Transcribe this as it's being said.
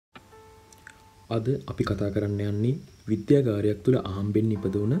අද අපි කතා කරන්න යන්නේ විද්‍යාගාරයක් තුළ අහම්බෙන්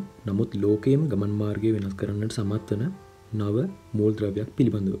ඉපදුන නමුත් ලෝකයේම ගමන් මාර්ගය වෙනස් කරන්නට සමත් වන නව මූලද්‍රව්‍යයක්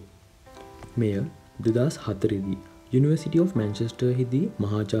පිළිබඳව. මෙය 2004 දී University of Manchester හිදී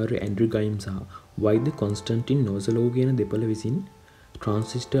මහාචාර්ය ඇන්ඩ්‍රු ගයිම් සහ වෛද්‍ය කොන්ස්ටන්ටින් නොසලෝ කියන දෙපළ විසින්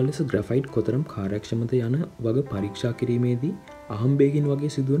ට්‍රාන්සිස්ටර් ලෙස ග්‍රැෆයිට් කොතරම් කාර්යක්ෂමද යන වග පරීක්ෂා කිරීමේදී අහම්බේගින්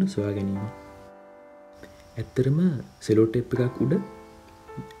වගේ සිදුවන සොයා ගැනීම. ඇත්තරම සෙලෝ ටේප් එකක් උඩ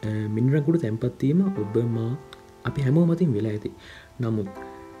මිනිරකුඩ තැන්පත්වීම ඔබ මා අපි හැමෝම අතින් වෙලා ඇති. නමුත්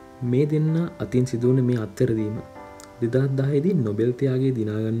මේ දෙන්න අතින් සිදුවන මේ අත්තරදීම 2010 දී නොබෙල් ත්‍යාගය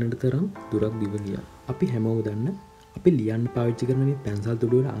දිනාගන්නට තරම් දුරක් දිව ගියා. අපි හැමෝම දන්න අපි ලියන්න පාවිච්චි කරන මේ පැන්සල්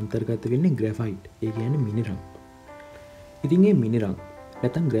තුඩු වල අන්තර්ගත වෙන්නේ ග්‍රැෆයිට්. ඒ කියන්නේ මිනිරම්. ඉතින් මේ මිනිරම්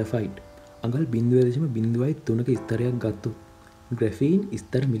නැත්නම් ග්‍රැෆයිට් අඟල් 0.03ක ස්තරයක් ගත්තොත් ග්‍රැෆීන්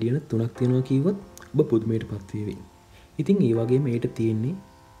ස්තර මිලියන 3ක් තියෙනවා කිව්වොත් ඔබ පුදුමයටපත් වෙවි. ඉතින් ඒ වගේ මේට තියෙන්නේ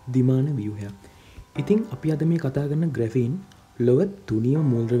දිමාන ව්‍යුහයක්. ඉතින් අපි අද මේ කතා කරන ග්‍රැෆීන් ලොව තුනියම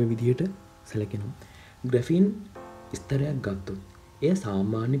මූලද්‍රව්‍ය විදිහට සැලකෙනවා. ග්‍රැෆීන් ස්තරයක් ගත්තොත් එය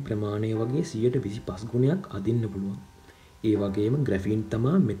සාමාන්‍ය ප්‍රමාණය වගේ 125 ගුණයක් අදින්න පුළුවන්. ඒ වගේම ග්‍රැෆීන්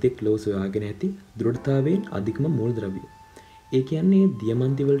තමයි මෙතෙක් ලෝ සොයාගෙන ඇති දෘಢතාවයෙන් අධිකම මූලද්‍රව්‍ය. ඒ කියන්නේ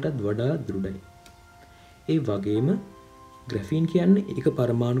දියමන්ති වලටත් වඩා දෘಢයි. ඒ වගේම ග්‍රැෆීන් කියන්නේ එක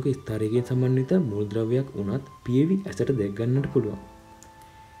පරමාණුක ස්තරයකින් සමන්විත මූලද්‍රව්‍යයක් වුණත් පියවි ඇසට දැක් ගන්නට පුළුවන්.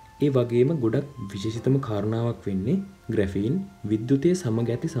 ඒ වගේම ගොඩක් විශේෂිතම කාරණාවක් වෙන්නේ ග්‍රැෆීන් විද්‍යුතය සමග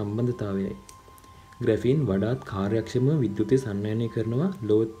ඇති සම්බන්ධතාවයයි. ග්‍රැෆීන් වඩාත් කාර්යක්ෂමව විද්‍යුතය සන්නායනය කරනවා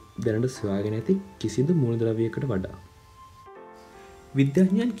ලෝ දැනට සොයාගෙන ඇති කිසිදු මූලද්‍රව්‍යයකට වඩා.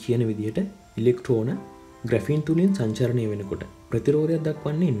 විද්‍යාඥයන් කියන විදිහට ඉලෙක්ට්‍රෝන ග්‍රැෆීන් තුලින් සංචරණය වෙනකොට ප්‍රතිරෝධයක්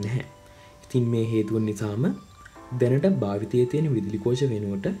දක්වන්නේ නැහැ. ඉතින් මේ හේතුව නිසාම දැනට භාවිතයේ තියෙන විදුලි කෝෂ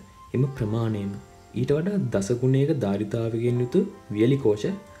වෙනුවට එම ප්‍රමාණයම ඊට වඩා දසගුණයක ධාරිතාවකින් යුතු වියලි කෝෂ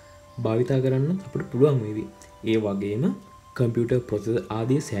භාවිතා කරන්න අපිට පුළුවන් වේවි. ඒ වගේම කම්පියුටර් ප්‍රොසෙසර්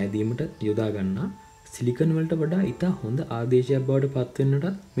ආදී සෑදීමට යොදා ගන්නා සිලිකන් වලට වඩා ඉතා හොඳ ආදේශයක් බවට පත් වෙන්නට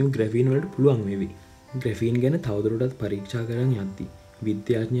මේ ග්‍රැෆීන් වලට පුළුවන් වේවි. ග්‍රැෆීන් ගැන තවදුරටත් පරීක්ෂා කරන්න යද්දී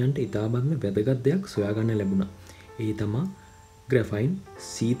විද්‍යාඥයන්ට ඉතාමත්ම වැදගත් දෙයක් සොයා ගන්න ලැබුණා. ඒ තමයි ග්‍රැෆයින්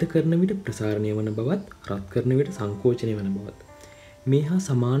සීත කරන විට ප්‍රසාරණය වන බවත් රත් කරන විට සංකෝචනය වන බවත්. මේ හා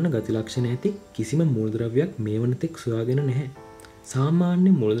සමාන ගති ලක්ෂණ ඇති කිසිම මූලද්‍රව්‍යයක් මේ වනතෙක් සොයාගෙන නැහැ. සාමාන්‍ය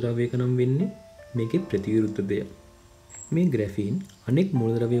මූලද්‍රව්‍යයක නම් වෙන්නේ මේකේ ප්‍රතිවිරුද්ධ දෙය. මේ ග්‍රැෆීන් අනෙක්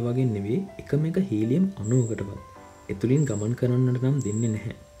මූලද්‍රව්‍ය වගේ නෙවෙයි එකම එක හීලියම් අණුවකටවත් එතුලින් ගමන් කරන්නට නම් දෙන්නේ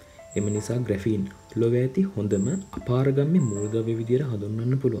නැහැ. එම නිසා ග්‍රැෆීන් ලෝකයේ ඇති හොඳම අපාරගම්‍ය මූලද්‍රව්‍ය විදියට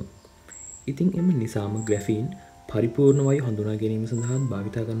හඳුන්වන්න පුළුවන්. ඉතින් එම නිසාම ග්‍රැෆීන් පරිපූර්ණ වායු හඳුනා ගැනීම සඳහා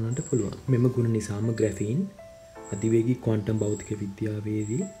භාවිත කරන්නට පුළුවන්. මෙම ගුණ නිසාම ග්‍රැෆීන් අතිවේගී ක්වොන්ටම් භෞතික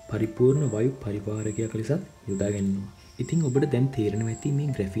විද්‍යාවේදී පරිපූර්ණ වායු පරිවාරකයක් ලෙස යොදා ගැනීම. ඉතින් ඔබට දැන් තේරෙනවා ඇති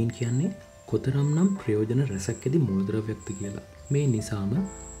මේ ග්‍රැෆීන් කියන්නේ කොතරම්නම් ප්‍රයෝජන රැසක් ඇති මූලද්‍රව්‍යයක්ද කියලා. මේ නිසාම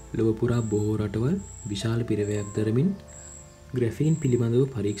ලොව පුරා බොහෝ රටවල් විශාල පිරිවැයක් දරමින් ග්‍රැෆීන් පිළිබඳව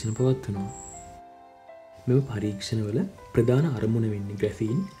පරීක්ෂණ පවත්වනවා. මෙම පරීක්ෂණවල ප්‍රධාන අරමුණ වෙන්නේ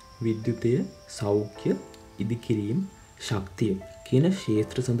ග්‍රැෆීන් විද්‍යුතය, සෞඛ්‍ය, ඉදිකිරීම, ශක්තිය කියන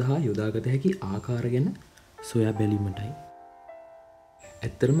ක්ෂේත්‍ර සඳහා යොදාගත හැකි ආකාර ගැන සොයා බැලීමටයි.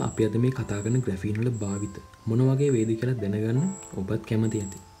 ඇත්තරම අපි අද මේ කතා කරන ග්‍රැෆීන් වල භාවිත මොන වගේ වේද කියලා දැනගන්න ඔබත් කැමති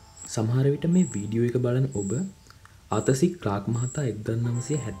ඇති. සමහර විට මේ වීඩියෝ එක බලන ඔබ ආතසි ක්ලාක් මහතා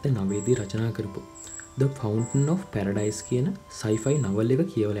 1979 දී රචනා කරපු The Fountain of Paradise කියන sci-fi novel එක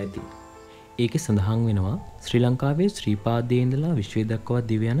කියවලා ඇති. ඒකේ සඳහන් වෙනවා ශ්‍රී ලංකාවේ ශ්‍රීපාදයේ ඉඳලා විශ්වය දක්වා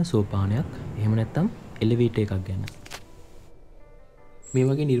දිව යන සෝපානයක් එහෙම නැත්නම් එලිවේටර් එකක් ගැන. මේ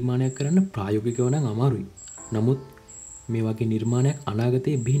වගේ නිර්මාණයක් කරන්න ප්‍රායෝගිකව නම් අමාරුයි. නමුත් මේ වගේ නිර්මාණයක්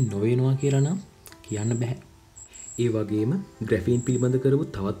අනාගතයේ බිහි නොවෙනවා කියලා නම් කියන්න බෑ. ඒ වගේම ග්‍රැෆීන් පිළිබඳ කරපු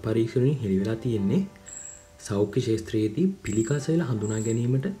තවත් පරීක්ෂණයන් හෙළි වෙලා තියෙන්නේ සෞඛ්‍ය ක්ෂේත්‍රයේදී පිළිකා සෛල හඳුනා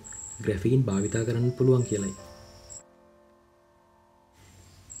ගැනීමට ග්‍රැෆීන් භාවිතා කරන්න පුළුවන් කියලයි.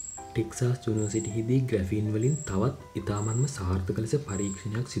 ටෙක්සාස් යුනිවර්සිටි හිදී ග්‍රැෆීන් වලින් තවත් ඉතාමත්ම සාර්ථක ලෙස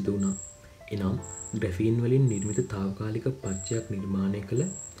පරීක්ෂණයක් සිදු වුණා. එනම් ග්‍රැෆීන් වලින් නිර්මිත තාවකාලික පච්චයක් නිර්මාණය කළ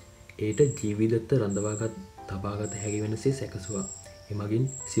ඒට ජීවිතත්ව රඳවාගත් තබාගත හැකි වෙනසේ සැකසුවා. එමගින්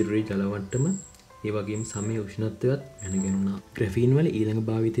සිරුරේ ජල මට්ටම ඒ වගේම සමේ උෂ්ණත්වයත් වැනගෙනුණා. ග්‍රැෆීන් වල ඊළඟ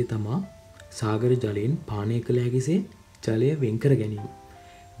භාවිතය තමයි සාගර ජලයෙන් පානය කළ හැකිසේ ජලය වෙන් කර ගැනීම.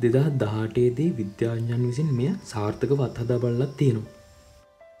 2018 දී විද්‍යාඥයන් විසින් මෙය සාර්ථකව අත්හදා බලලා තියෙනවා.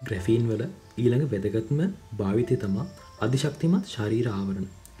 ග්‍රැෆීන් වල ඊළඟ වැදගත්ම භාවිතය තමයි අධිශක්තිමත් ශරීර ආවරණ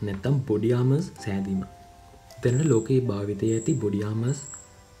නැත්නම් බොඩි ආමර්ස් සෑදීම. දැනට ලෝකයේ භාවිතයේ ඇති බොඩි ආමර්ස්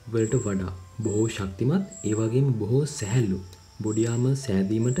වලට වඩා බොහෝ ශක්තිමත් ඒ වගේම බොහෝ සැහැල්ලු බොඩි ආමර්ස්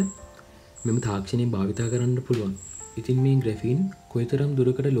සෑදීමට මෙම තාක්ෂණය භාවිතා කරන්න පුළුවන්. ඉතින් මේ ග්‍රැෆීන් කොයිතරම්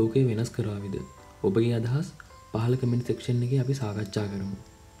දුරකට ලෝකය වෙනස් කරාවිද? ඔබගේ අදහස් පහළ කමෙන්ට් සෙක්ෂන් එකේ අපි සාකච්ඡා කරමු.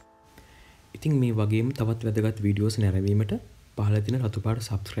 ඉතින් මේ වගේම තවත් වැදගත් වීඩියෝස් නැරඹීමට පහළ තියෙන රතු පාට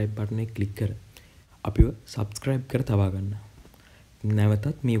subscribe බටන් එක ක්ලික් කර අපිව subscribe කර තබා ගන්න.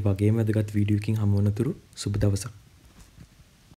 නැවතත් මේ වගේම වැදගත් වීඩියෝ එකකින් හමු වනතුරු සුබ දවසක්.